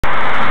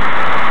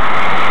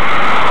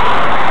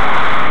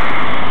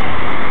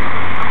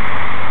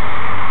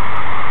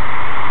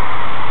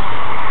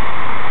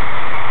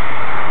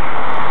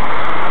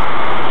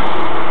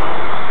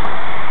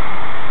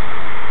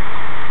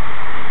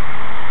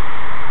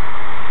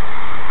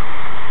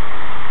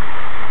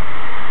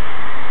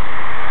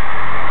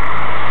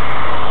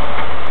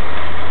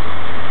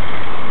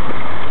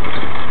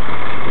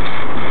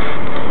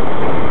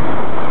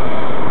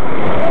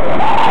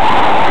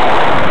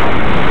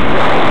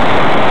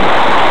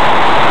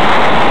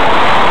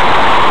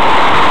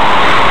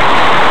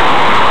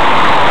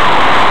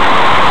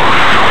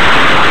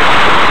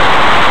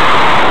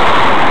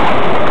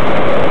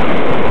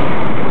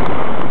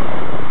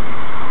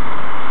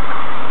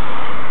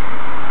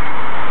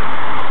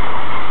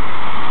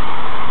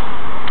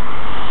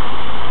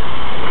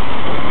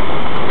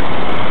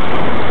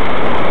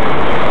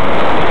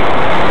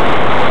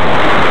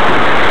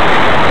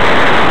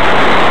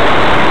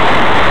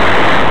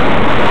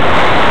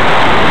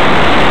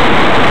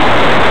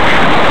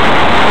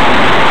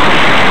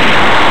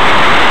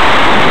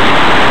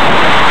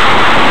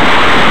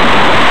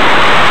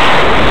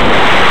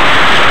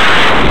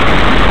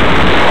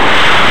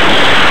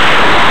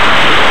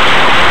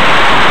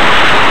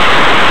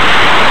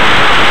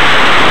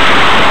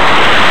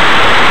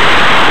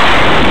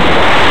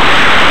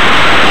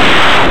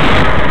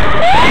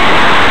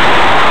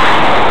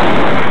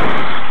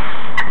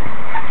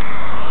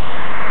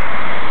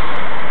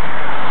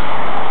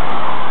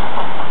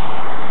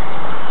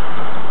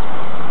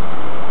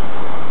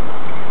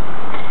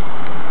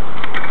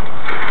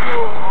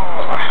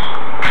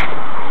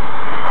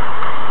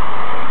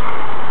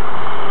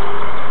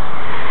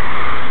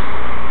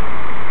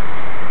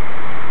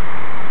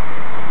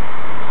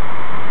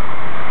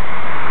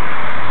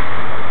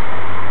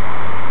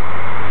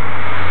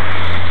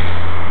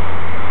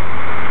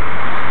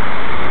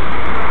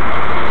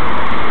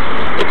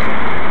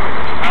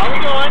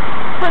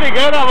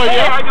know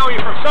you. I know you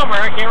from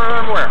somewhere. I can't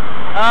remember where.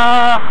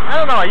 I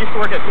don't know. I used to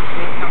work at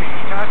King County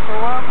Beach for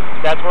a while.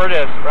 That's where it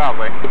is,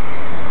 probably.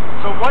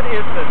 So what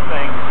is this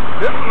thing?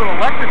 This is an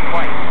electric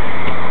bike.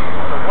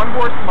 It's a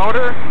 1-horse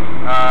motor,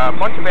 a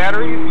bunch of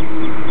batteries,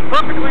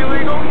 perfectly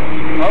legal.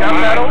 Got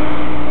pedals.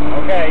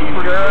 Okay, you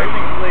sure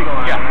everything's legal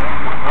on it?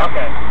 Yeah.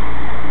 Okay.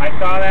 I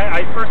saw that.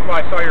 First of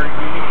all, I saw your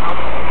unique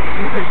company.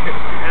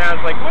 And I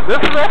was like, what?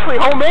 This is actually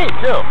homemade,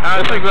 too.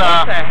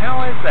 What the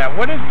hell is that?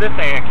 What is this,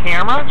 a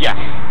camera? Yes.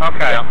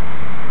 Okay. Yeah.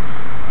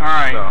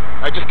 Alright. So,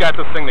 I just got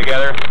this thing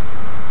together.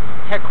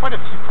 Had quite a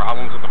few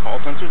problems with the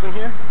Hall sensors in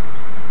here.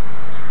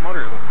 The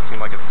motor doesn't seem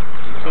like it's...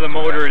 So the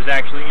motor is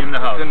actually in the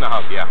hub? It's in the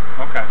hub, yeah.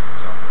 Okay.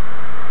 So,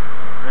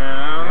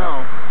 I don't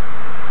know.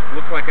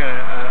 Looks like a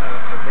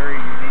very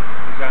unique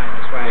design.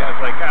 That's why I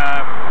was like,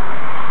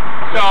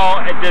 so,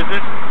 does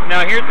this...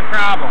 Now, here's the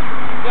problem.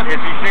 Is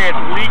you say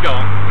it's legal,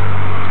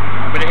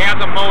 but it has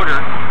a motor.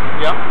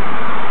 Yep.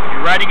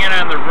 You're riding it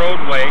on the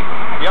roadway.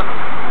 Yep.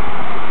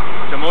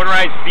 It's a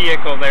motorized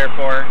vehicle,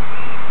 therefore,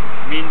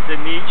 means it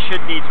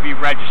should need to be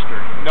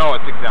registered. No,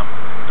 it's exempt.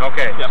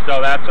 Okay, yep. So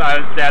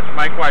that's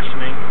my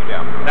questioning.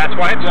 Yeah. That's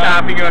why I'm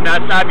stopping you. I'm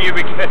not stopping you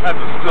because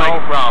no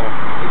problem.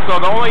 So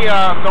the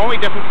only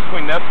difference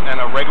between this and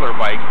a regular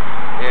bike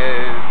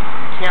is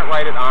you can't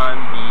ride it on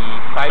the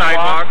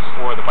sidewalks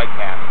or the bike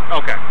path.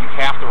 Okay. You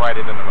have to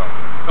ride it in the road.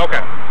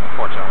 Okay.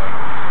 Unfortunately.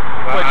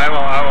 Well, I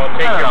will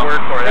take your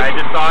word for it. I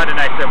just saw it and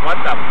I said, what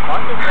the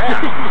fuck is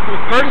that?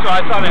 First of all,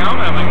 I saw the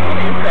helmet. I'm like, what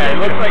is that?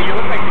 You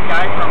look like the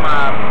guy from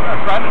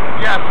Predator.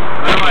 Yes.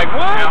 And I'm like,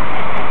 what?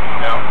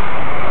 No.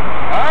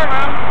 All right,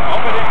 man.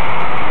 Open it.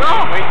 No.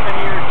 Waste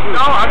any of your juice.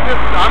 No, I'm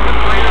just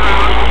playing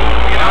around.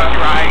 You know,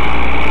 trying.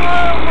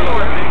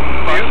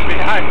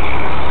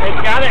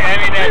 It's got it. I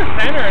mean, that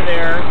center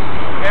there.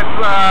 It's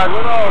a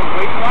little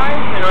weight-wise.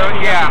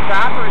 Yeah.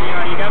 Chopper,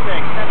 you got the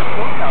extended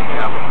fork out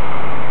there.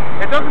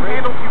 It doesn't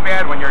handle too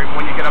bad when you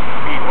get up to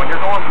speed. When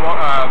you're going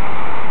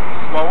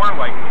slower,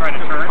 like trying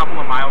to turn a couple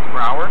of miles per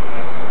hour.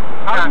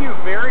 How do you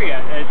vary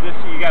it? Is this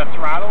you got a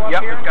throttle up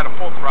here? Yep, it's got a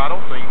full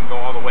throttle, so you can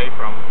go all the way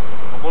from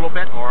a little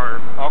bit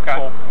or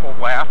full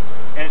blast.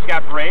 And it's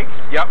got brakes?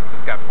 Yep,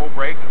 it's got full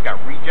brakes. It's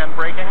got regen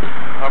braking.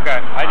 Okay.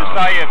 I just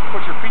saw you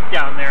put your feet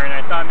down there, and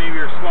I thought maybe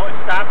you were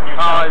stopping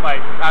yourself.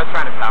 I was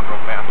trying to stop real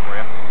fast for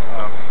you.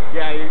 So.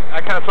 Yeah, I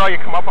kind of saw you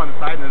come up on the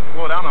side and then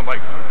slow down. I'm like,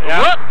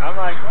 yeah.